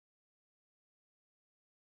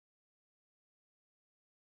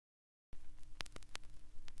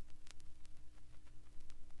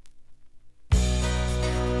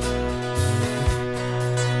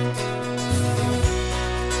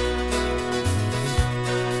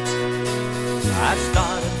I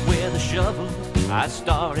started with a shovel, I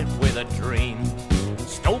started with a dream,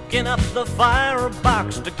 stoking up the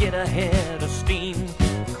firebox to get a head of steam.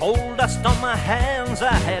 Coal dust on my hands,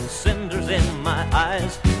 I had cinders in my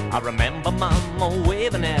eyes. I remember Mama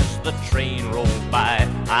waving as the train rolled by.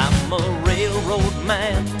 I'm a railroad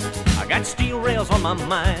man, I got steel rails on my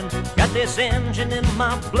mind, got this engine in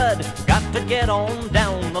my blood, got to get on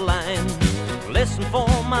down the line. Listen for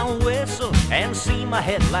my whistle and see my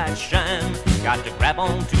headlights shine. Got to grab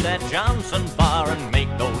onto that Johnson bar and make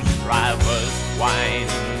those drivers whine.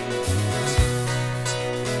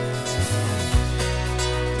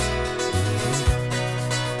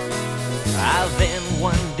 Then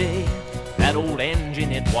one day, that old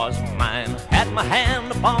engine, it was mine. Had my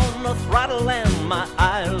hand upon the throttle and my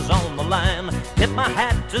eyes on the line. Tip my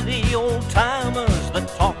hat to the old timers that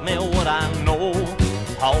taught me what I know.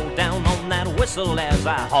 Haul down on that whistle as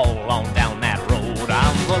I haul on down that road.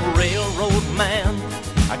 I'm a railroad man,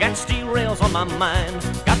 I got steel rails on my mind,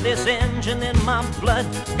 got this engine in my blood,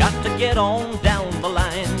 got to get on down the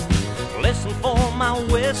line. Listen for my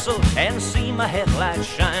whistle and see my headlights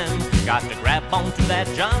shine. Got to grab onto that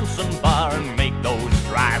Johnson bar and make those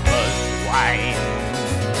drivers whine.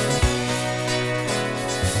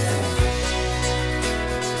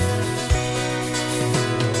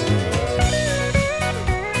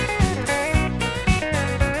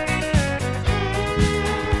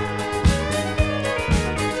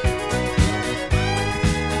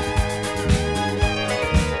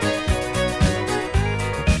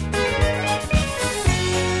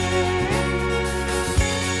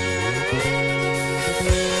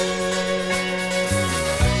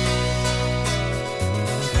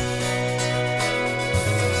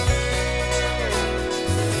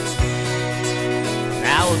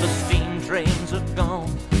 The steam trains are gone,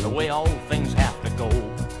 the way all things have to go.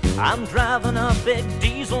 I'm driving a big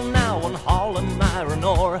diesel now and hauling iron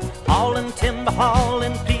ore, hauling timber,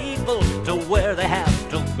 hauling people to where they have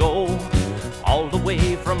to go. All the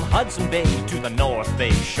way from Hudson Bay to the North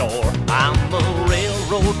Bay shore. I'm a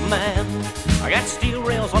railroad man, I got steel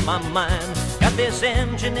rails on my mind, got this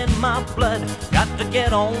engine in my blood, got to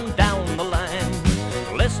get on down the line.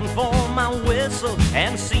 Listen for my whistle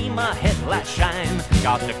and see my headlights shine.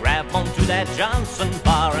 Got to grab onto that Johnson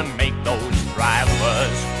bar and make those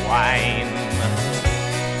drivers whine.